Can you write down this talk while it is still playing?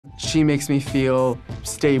She makes me feel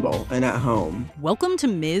stable and at home. Welcome to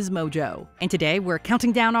MsMojo, and today we're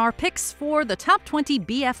counting down our picks for the top 20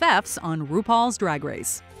 BFFs on RuPaul's Drag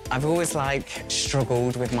Race. I've always,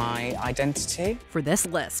 struggled with my identity. For this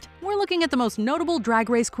list, we're looking at the most notable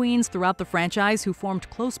Drag Race queens throughout the franchise who formed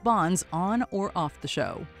close bonds on or off the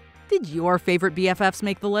show. Did your favorite BFFs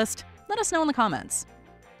make the list? Let us know in the comments.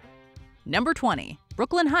 Number 20,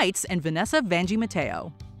 Brooklyn Heights and Vanessa Vanjie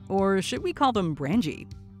Mateo. Or should we call them Brangie?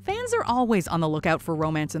 Fans are always on the lookout for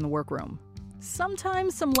romance in the workroom.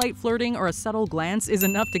 Sometimes some light flirting or a subtle glance is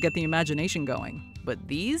enough to get the imagination going. But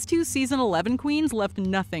these two season 11 queens left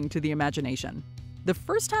nothing to the imagination. The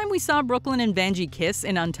first time we saw Brooklyn and Vanjie kiss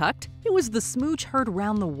in Untucked, it was the smooch heard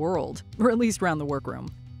round the world, or at least round the workroom.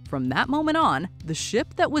 From that moment on, the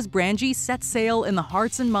ship that was Brangie set sail in the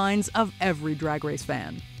hearts and minds of every Drag Race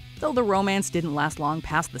fan. Though the romance didn't last long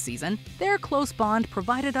past the season, their close bond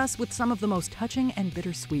provided us with some of the most touching and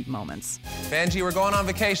bittersweet moments. Vanjie, we're going on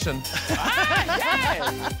vacation.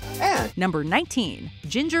 Number 19,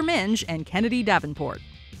 Ginger Minj and Kennedy Davenport.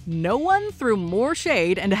 No one threw more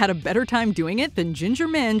shade and had a better time doing it than Ginger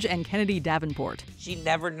Minj and Kennedy Davenport. She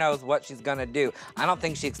never knows what she's gonna do. I don't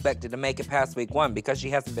think she expected to make it past week 1 because she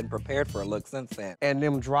hasn't been prepared for a look since then. And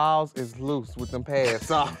them drawers is loose with them pads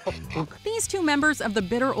on. These two members of the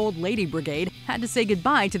bitter old lady brigade had to say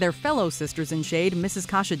goodbye to their fellow sisters in shade, Mrs.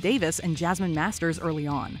 Kasha Davis and Jasmine Masters, early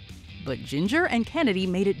on. But Ginger and Kennedy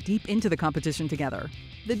made it deep into the competition together.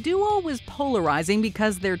 The duo was polarizing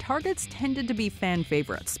because their targets tended to be fan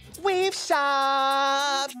favorites. We've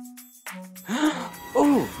shopped!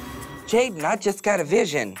 Ooh, Jaden, I just got a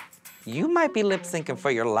vision. You might be lip syncing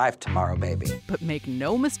for your life tomorrow, baby. But make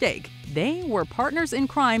no mistake, they were partners in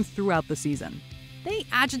crime throughout the season. They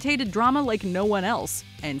agitated drama like no one else,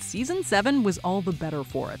 and season 7 was all the better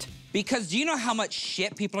for it. Because do you know how much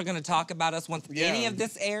shit people are gonna talk about us once any of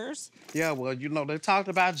this airs? Yeah, well, they talked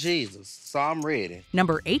about Jesus, so I'm ready.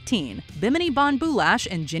 Number 18, Bimini Bon Boulash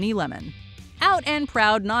and Ginny Lemon. Out and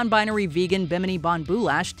proud, non-binary vegan Bimini Bon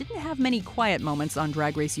Boulash didn't have many quiet moments on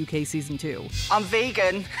Drag Race UK Season 2. I'm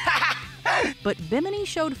vegan. But Bimini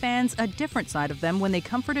showed fans a different side of them when they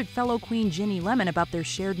comforted fellow queen Ginny Lemon about their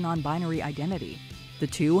shared non-binary identity. The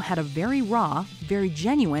two had a very raw, very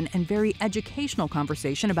genuine, and very educational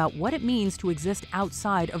conversation about what it means to exist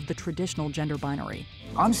outside of the traditional gender binary.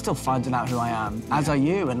 I'm still finding out who I am, as are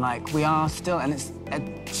you, and we are still, and it's a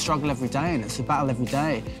struggle every day, and it's a battle every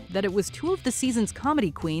day. That it was two of the season's comedy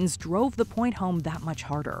queens drove the point home that much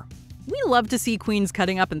harder. We love to see queens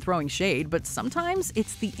cutting up and throwing shade, but sometimes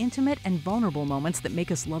it's the intimate and vulnerable moments that make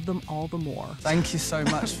us love them all the more. Thank you so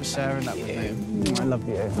much for sharing that with me. I love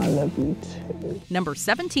you. I love you too. Number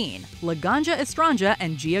 17, Laganja Estranja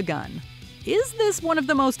and Gia Gunn. Is this one of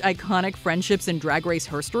the most iconic friendships in Drag Race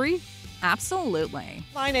history? Absolutely.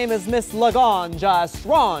 My name is Miss Laganja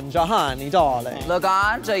Estranja, honey, darling.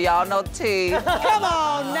 Laganja, y'all know T. Come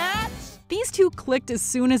on, Nat! These two clicked as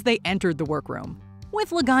soon as they entered the workroom.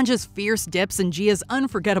 With Laganja's fierce dips and Gia's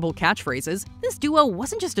unforgettable catchphrases, this duo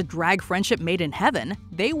wasn't just a drag friendship made in heaven,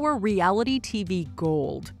 they were reality TV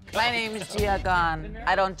gold. My name is Gia Gunn.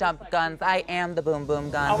 I don't jump guns, I am the boom boom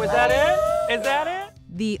gun. Oh, is that it? Is that it?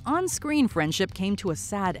 The on-screen friendship came to a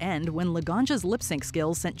sad end when Laganja's lip-sync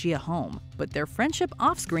skills sent Gia home, but their friendship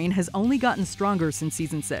off-screen has only gotten stronger since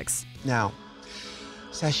season 6. Now,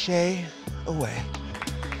 sashay away.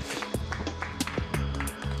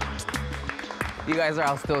 You guys are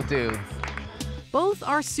all still dudes. Both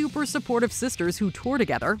are super supportive sisters who tour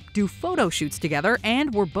together, do photo shoots together,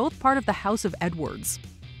 and were both part of the House of Edwards.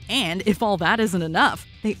 And if all that isn't enough,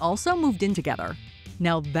 they also moved in together.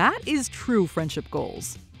 Now that is true friendship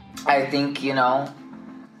goals. I think,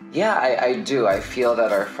 I do. I feel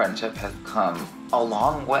that our friendship has come a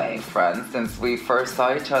long way, friends, since we first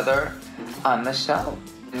saw each other on the show.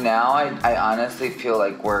 Now I honestly feel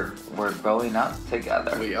like we're growing up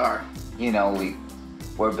together. We are.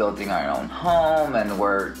 We're building our own home, and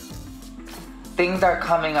things are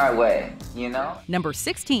coming our way, Number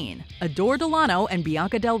 16, Adore Delano and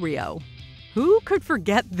Bianca Del Rio. Who could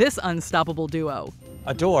forget this unstoppable duo?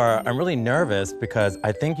 Adore, I'm really nervous because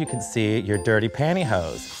I think you can see your dirty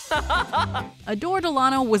pantyhose. Adore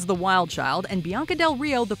Delano was the wild child and Bianca Del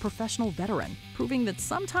Rio the professional veteran, proving that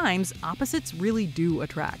sometimes opposites really do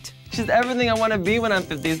attract. She's everything I want to be when I'm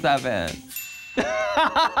 57.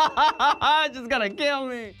 Just gonna kill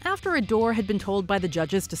me. After Adore had been told by the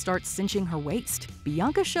judges to start cinching her waist,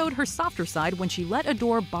 Bianca showed her softer side when she let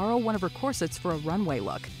Adore borrow one of her corsets for a runway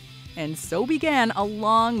look. And so began a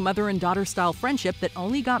long mother and daughter style friendship that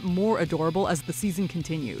only got more adorable as the season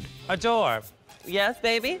continued. Adore, Yes,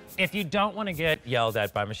 baby? If you don't want to get yelled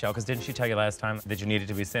at by Michelle, because didn't she tell you last time that you needed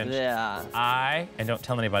to be cinched? Yeah. And don't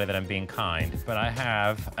tell anybody that I'm being kind, but I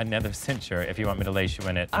have another cincher if you want me to lace you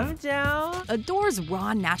in it. I'm down. Adore's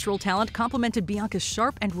raw, natural talent complemented Bianca's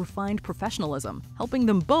sharp and refined professionalism, helping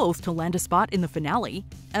them both to land a spot in the finale,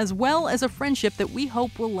 as well as a friendship that we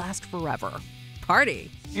hope will last forever.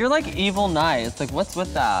 Party! You're like evil nice. Like, what's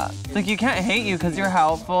with that? It's like, you can't hate you because you're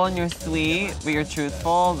helpful and you're sweet, but you're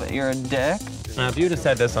truthful, but you're a dick. Now, if you'd have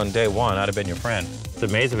said this on day one, I'd have been your friend. It's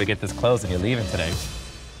amazing we get this close and you're leaving today.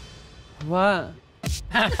 What?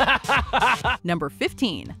 Number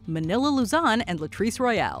 15, Manila Luzon and Latrice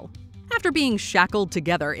Royale. After being shackled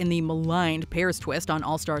together in the maligned pairs twist on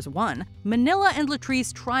All Stars 1, Manila and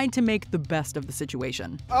Latrice tried to make the best of the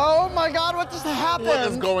situation. Oh my God, what just happened? What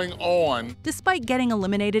is going on? Despite getting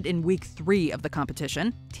eliminated in week 3 of the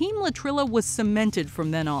competition, Team Latrilla was cemented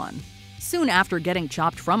from then on. Soon after getting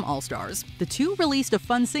chopped from All Stars, the two released a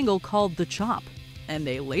fun single called The Chop, and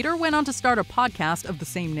they later went on to start a podcast of the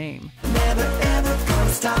same name. Never ever gonna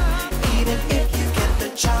stop, even if you get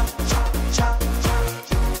the chop, chop, chop.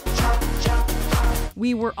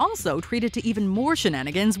 We were also treated to even more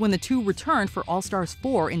shenanigans when the two returned for All Stars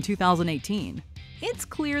 4 in 2018. It's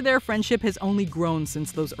clear their friendship has only grown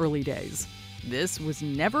since those early days. This was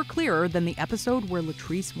never clearer than the episode where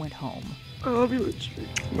Latrice went home. I love you,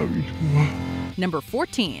 Latrice. Love you too. Number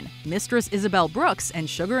 14, Mistress Isabel Brooks and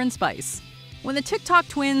Sugar and Spice. When the TikTok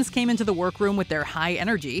twins came into the workroom with their high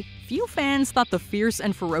energy, few fans thought the fierce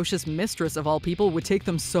and ferocious mistress of all people would take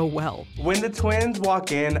them so well. When the twins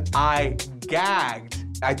walk in, I gagged.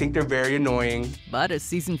 I think they're very annoying. But as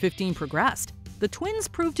season 15 progressed, the twins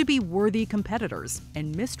proved to be worthy competitors,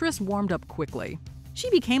 and Mistress warmed up quickly. She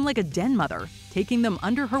became like a den mother, taking them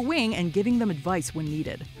under her wing and giving them advice when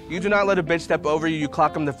needed. You do not let a bitch step over you. You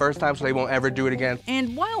clock them the first time so they won't ever do it again.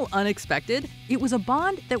 And while unexpected, it was a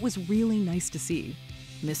bond that was really nice to see.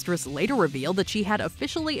 Mistress later revealed that she had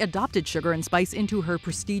officially adopted Sugar and Spice into her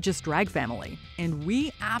prestigious drag family, and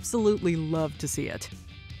we absolutely loved to see it.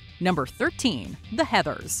 Number 13, the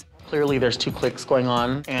Heathers. Clearly there's two cliques going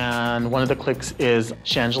on, and one of the cliques is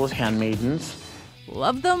Shangela's Handmaidens.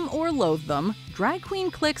 Love them or loathe them, drag queen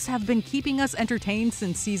cliques have been keeping us entertained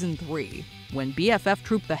since season 3, when BFF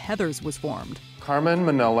troupe The Heathers was formed. Carmen,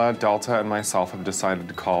 Manila, Delta, and myself have decided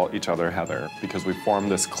to call each other Heather because we formed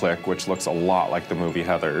this clique which looks a lot like the movie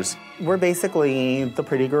Heathers. We're basically the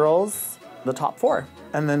pretty girls, the top 4,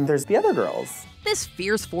 and then there's the other girls. This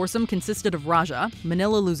fierce foursome consisted of Raja,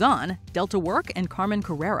 Manila Luzon, Delta Work, and Carmen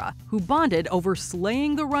Carrera, who bonded over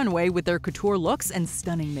slaying the runway with their couture looks and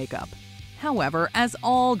stunning makeup. However, as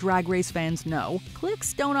all Drag Race fans know,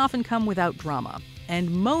 cliques don't often come without drama. And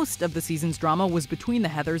most of the season's drama was between the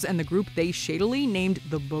Heathers and the group they shadily named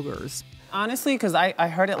the Boogers. Honestly, because I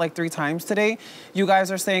heard it like 3 times today, you guys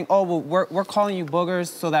are saying, oh, well, we're calling you boogers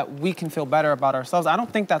so that we can feel better about ourselves. I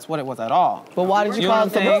don't think that's what it was at all. But why did you call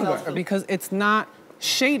it the booger? Because it's not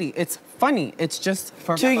shady, it's funny. It's just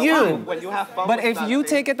for to you. When you have fun but if you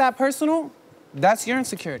take it that personal, that's your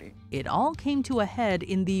insecurity. It all came to a head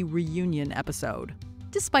in the reunion episode.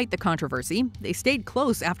 Despite the controversy, they stayed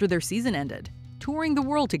close after their season ended, touring the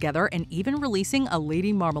world together and even releasing a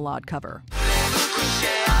Lady Marmalade cover.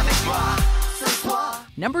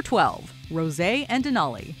 Number 12, Rosé and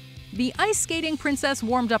Denali. The ice skating princess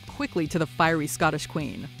warmed up quickly to the fiery Scottish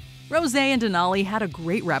queen. Rosé and Denali had a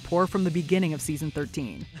great rapport from the beginning of season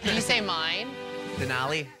 13. Did you say mine?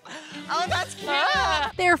 Denali. Oh, that's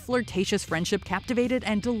cute! Their flirtatious friendship captivated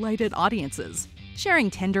and delighted audiences.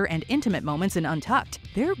 Sharing tender and intimate moments in Untucked,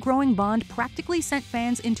 their growing bond practically sent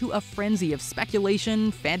fans into a frenzy of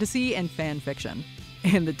speculation, fantasy, and fan fiction.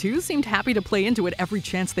 And the two seemed happy to play into it every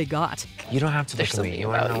chance they got. You don't have to look at me. You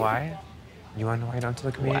wanna know why? You wanna know why you don't have to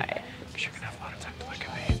look at me? Why? Because you're gonna have a lot of time to look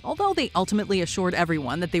at me. Although they ultimately assured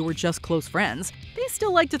everyone that they were just close friends, they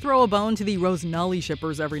still like to throw a bone to the Rosenali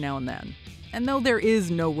shippers every now and then. And though there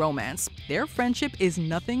is no romance, their friendship is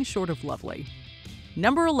nothing short of lovely.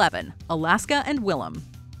 Number 11, Alaska and Willem.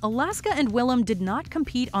 Alaska and Willem did not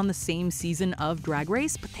compete on the same season of Drag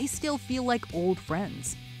Race, but they still feel like old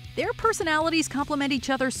friends. Their personalities complement each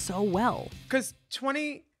other so well. Because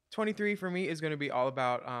 2023 for me is going to be all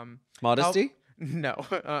about modesty? No.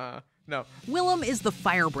 No. Willem is the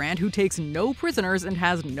firebrand who takes no prisoners and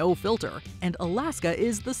has no filter, and Alaska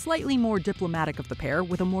is the slightly more diplomatic of the pair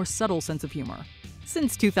with a more subtle sense of humor.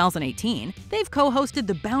 Since 2018, they've co-hosted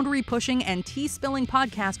the boundary-pushing and tea-spilling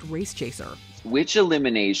podcast Race Chaser. Which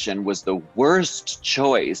elimination was the worst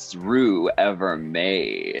choice Ru ever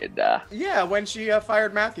made? Yeah, when she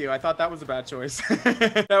fired Matthew, I thought that was a bad choice.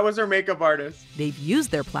 That was her makeup artist. They've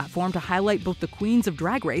used their platform to highlight both the queens of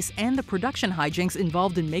Drag Race and the production hijinks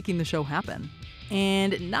involved in making the show happen.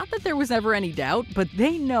 And not that there was ever any doubt, but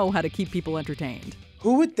they know how to keep people entertained.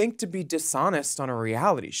 Who would think to be dishonest on a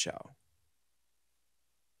reality show?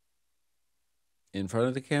 In front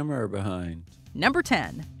of the camera or behind? Number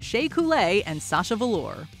 10, Shea Coulee and Sasha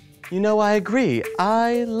Velour. You know, I agree.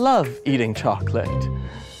 I love eating chocolate.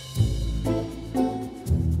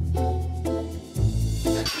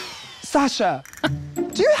 Sasha,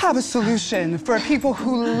 do you have a solution for people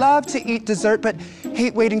who love to eat dessert but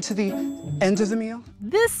hate waiting to the end of the meal?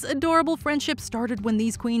 This adorable friendship started when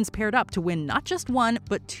these queens paired up to win not just one,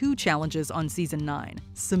 but 2 challenges on season 9,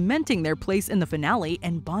 cementing their place in the finale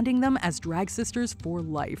and bonding them as drag sisters for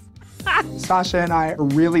life. Sasha and I are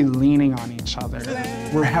really leaning on each other.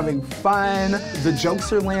 We're having fun, the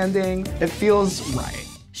jokes are landing, it feels right.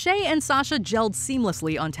 Shea and Sasha gelled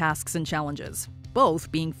seamlessly on tasks and challenges,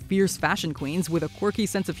 both being fierce fashion queens with a quirky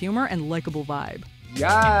sense of humor and likable vibe.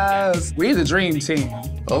 Yes, we're the dream team.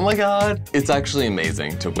 Oh my God, it's actually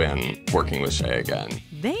amazing to win working with Shea again.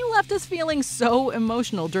 They left us feeling so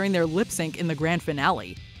emotional during their lip sync in the grand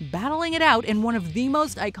finale, battling it out in one of the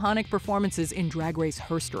most iconic performances in Drag Race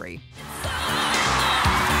history.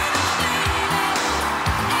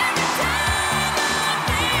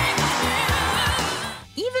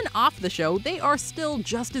 Even off the show, they are still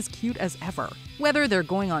just as cute as ever, whether they're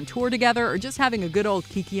going on tour together or just having a good old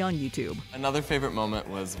kiki on YouTube. Another favorite moment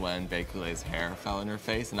was when Bae Coulee's hair fell in her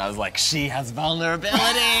face, and I was like, she has vulnerability!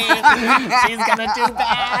 She's gonna do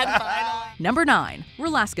bad, finally! Number 9,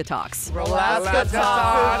 Rolaskatox.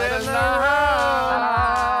 Rolaskatox in the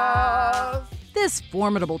house. This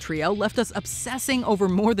formidable trio left us obsessing over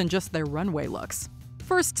more than just their runway looks.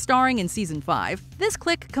 First starring in season 5, this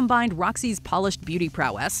clique combined Roxy's polished beauty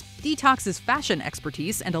prowess, Detox's fashion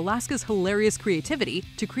expertise, and Alaska's hilarious creativity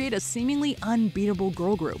to create a seemingly unbeatable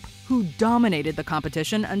girl group, who dominated the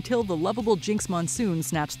competition until the lovable Jinx Monsoon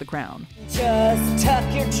snatched the crown. Just tuck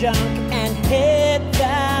your junk and hit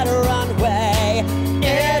that runway.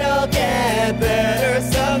 It'll get better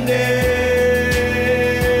someday.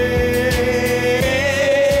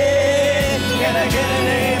 Can I get a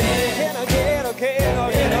name?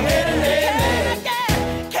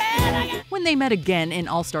 When they met again in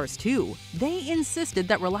All Stars 2, they insisted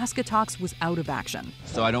that Rolaskatox was out of action.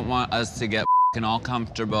 So I don't want us to get all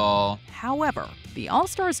comfortable. However, the All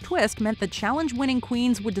Stars twist meant the challenge-winning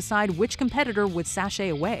queens would decide which competitor would sashay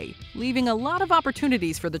away, leaving a lot of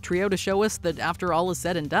opportunities for the trio to show us that after all is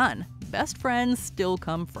said and done, best friends still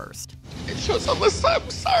come first. It shows on this side. I'm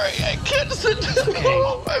sorry, I can't send him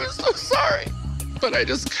home. I'm so sorry. But I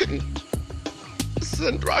just couldn't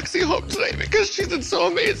send Roxy home today because she did so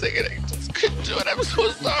amazing and I just couldn't do it. I'm so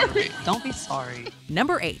sorry. Don't be sorry.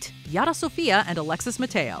 Number 8, Yara Sofia and Alexis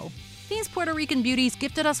Mateo. These Puerto Rican beauties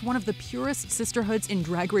gifted us one of the purest sisterhoods in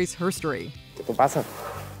Drag Race history. ¿Qué te pasa?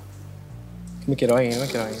 Me quiero ir, me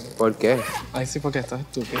quiero ir. ¿Por qué? Ay, sí, porque estás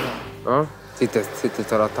estúpida. ¿Ah? Si te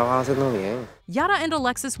lo estabas haciendo bien. Yara and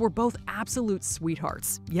Alexis were both absolute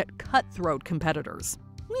sweethearts, yet cutthroat competitors.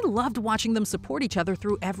 We loved watching them support each other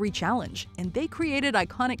through every challenge, and they created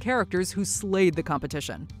iconic characters who slayed the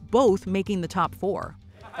competition, both making the top 4.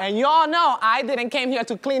 And y'all know I didn't came here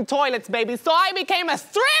to clean toilets, baby, so I became a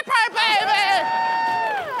stripper, baby!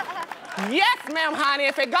 Yes, ma'am, honey.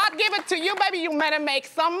 If God gave it to you, baby, you better make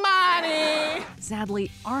some money.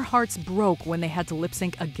 Sadly, our hearts broke when they had to lip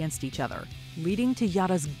sync against each other, leading to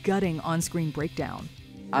Yara's gutting on-screen breakdown.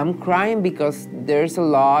 I'm crying because there's a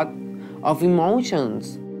lot of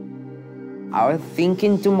emotions. I was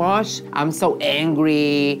thinking too much. I'm so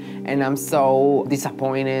angry and I'm so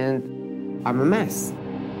disappointed. I'm a mess.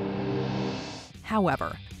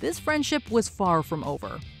 However, this friendship was far from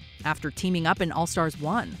over. After teaming up in All Stars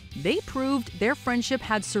 1, they proved their friendship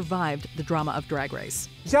had survived the drama of Drag Race.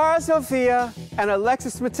 Yara Sofia and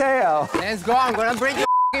Alexis Mateo. Let's go, I'm gonna bring you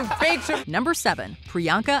picture. Number 7,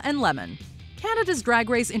 Priyanka and Lemon. Canada's Drag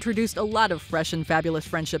Race introduced a lot of fresh and fabulous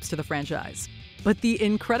friendships to the franchise. But the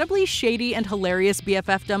incredibly shady and hilarious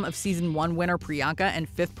BFFdom of Season 1 winner Priyanka and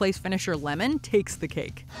 5th place finisher Lemon takes the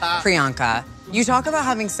cake. Priyanka, you talk about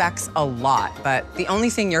having sex a lot, but the only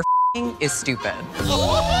thing you're f***ing is stupid.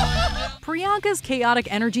 Priyanka's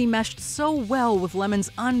chaotic energy meshed so well with Lemon's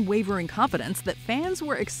unwavering confidence that fans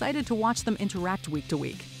were excited to watch them interact week to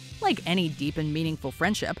week. Like any deep and meaningful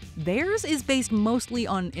friendship, theirs is based mostly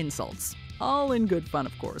on insults. All in good fun,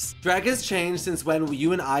 of course. Drag has changed since when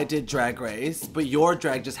you and I did Drag Race, but your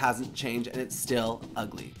drag just hasn't changed and it's still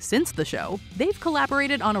ugly. Since the show, they've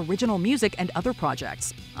collaborated on original music and other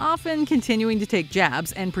projects, often continuing to take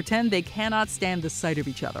jabs and pretend they cannot stand the sight of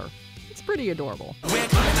each other. It's pretty adorable.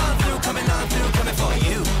 Coming for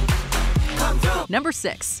you. Number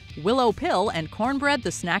 6, Willow Pill and Cornbread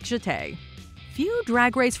the Snack Jeté. Few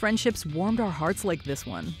Drag Race friendships warmed our hearts like this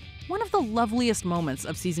one. One of the loveliest moments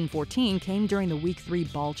of season 14 came during the week 3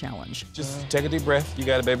 ball challenge. Just take a deep breath. You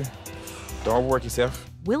got it, baby. Don't overwork yourself.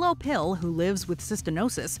 Willow Pill, who lives with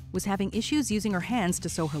cystinosis, was having issues using her hands to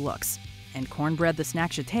sew her looks, and Cornbread the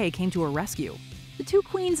Snack Jeté came to her rescue. The two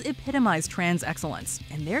queens epitomized trans excellence,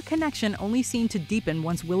 and their connection only seemed to deepen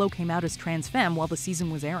once Willow came out as trans femme while the season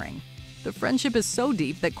was airing. The friendship is so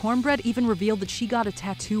deep that Cornbread even revealed that she got a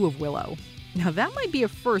tattoo of Willow. Now that might be a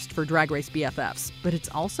first for Drag Race BFFs, but it's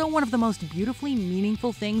also one of the most beautifully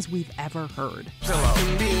meaningful things we've ever heard.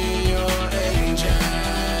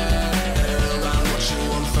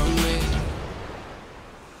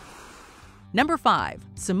 Number 5,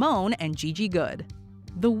 Simone and Gigi Goode.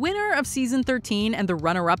 The winner of season 13 and the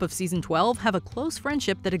runner-up of season 12 have a close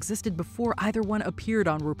friendship that existed before either one appeared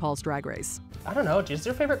on RuPaul's Drag Race. I don't know, does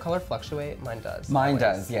your favorite color fluctuate? Mine does. Mine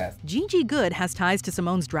does, yes. Gigi Goode has ties to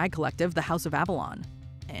Simone's drag collective, the House of Avalon.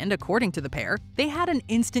 And according to the pair, they had an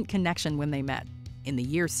instant connection when they met. In the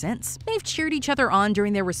years since, they've cheered each other on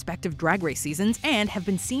during their respective Drag Race seasons and have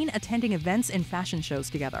been seen attending events and fashion shows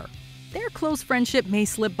together. Their close friendship may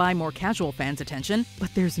slip by more casual fans' attention,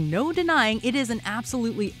 but there's no denying it is an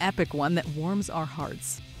absolutely epic one that warms our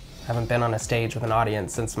hearts. I haven't been on a stage with an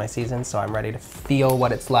audience since my season, so I'm ready to feel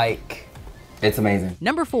what it's like. It's amazing.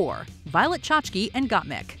 Number 4, Violet Chachki and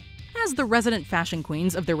Gottmik. As the resident fashion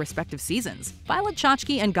queens of their respective seasons, Violet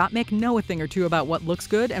Chachki and Gottmik know a thing or two about what looks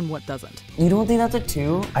good and what doesn't. You don't think that's a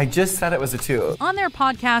 2? I just said it was a 2. On their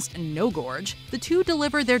podcast, No Gorge, the two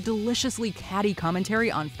deliver their deliciously catty commentary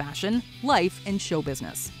on fashion, life, and show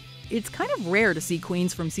business. It's kind of rare to see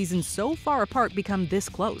queens from seasons so far apart become this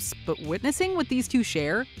close, but witnessing what these two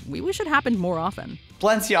share, we wish it happened more often.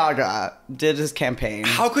 Balenciaga did his campaign.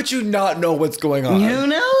 How could you not know what's going on? Who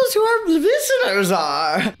knows who our visitors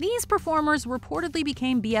are? These performers reportedly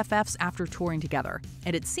became BFFs after touring together,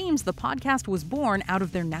 and it seems the podcast was born out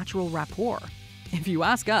of their natural rapport. If you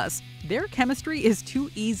ask us, their chemistry is too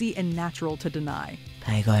easy and natural to deny.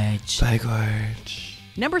 Bye, Gorge. Bye, Gorge.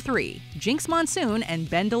 Number 3, Jinx Monsoon and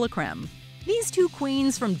Ben de la Creme. These two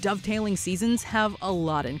queens from dovetailing seasons have a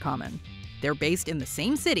lot in common. They're based in the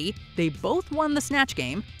same city, they both won the Snatch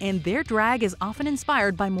Game, and their drag is often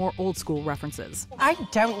inspired by more old-school references. I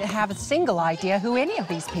don't have a single idea who any of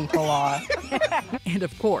these people are. And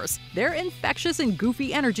of course, their infectious and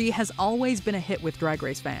goofy energy has always been a hit with Drag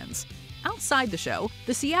Race fans. Outside the show,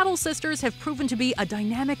 the Seattle sisters have proven to be a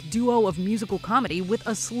dynamic duo of musical comedy with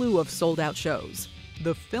a slew of sold-out shows.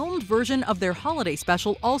 The filmed version of their holiday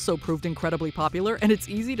special also proved incredibly popular, and it's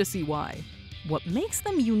easy to see why. What makes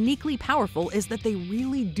them uniquely powerful is that they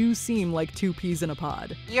really do seem like two peas in a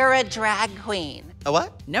pod. You're a drag queen. A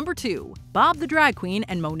what? Number 2, Bob the Drag Queen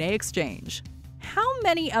and Monet Exchange. How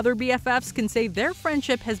many other BFFs can say their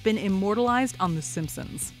friendship has been immortalized on The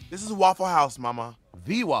Simpsons? This is Waffle House, mama.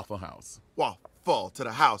 The Waffle House. Waffle to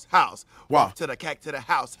the house, house. Waffle to the cake to the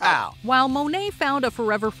house, house. While Monet found a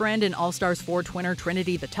forever friend in All-Stars 4 twinner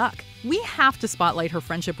Trinity the Tuck, we have to spotlight her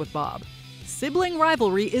friendship with Bob. Sibling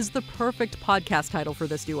Rivalry is the perfect podcast title for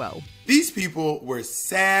this duo. These people were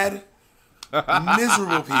sad,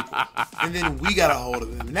 miserable people, and then we got a hold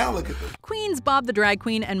of them. Now look at them. Queens Bob the Drag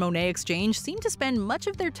Queen and Monet Exchange seem to spend much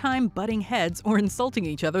of their time butting heads or insulting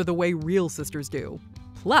each other the way real sisters do.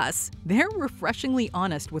 Plus, they're refreshingly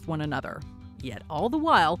honest with one another. Yet all the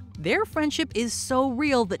while, their friendship is so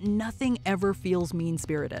real that nothing ever feels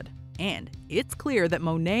mean-spirited. And it's clear that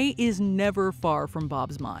Monet is never far from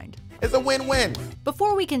Bob's mind. It's a win-win.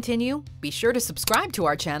 Before we continue, be sure to subscribe to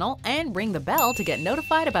our channel and ring the bell to get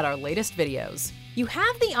notified about our latest videos. You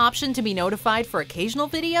have the option to be notified for occasional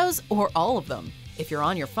videos or all of them. If you're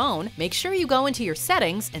on your phone, make sure you go into your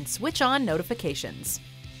settings and switch on notifications.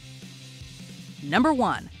 Number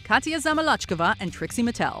 1, Katya Zamolodchikova and Trixie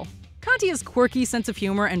Mattel. Katya's quirky sense of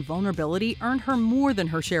humor and vulnerability earned her more than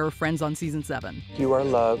her share of friends on season 7. You are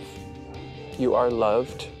loved. You are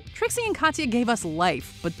loved. Trixie and Katya gave us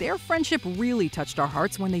life, but their friendship really touched our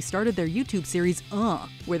hearts when they started their YouTube series,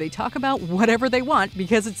 where they talk about whatever they want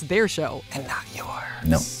because it's their show. And not yours.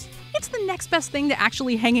 No. It's the next best thing to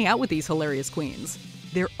actually hanging out with these hilarious queens.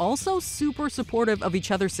 They're also super supportive of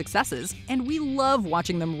each other's successes, and we love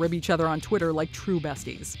watching them rib each other on Twitter like true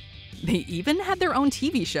besties. They even had their own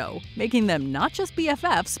TV show, making them not just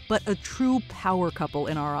BFFs, but a true power couple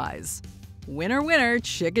in our eyes. Winner, winner,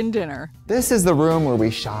 chicken dinner. This is the room where we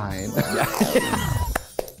shine.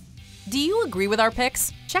 Do you agree with our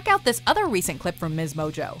picks? Check out this other recent clip from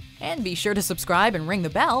MsMojo. And be sure to subscribe and ring the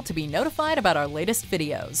bell to be notified about our latest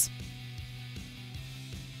videos.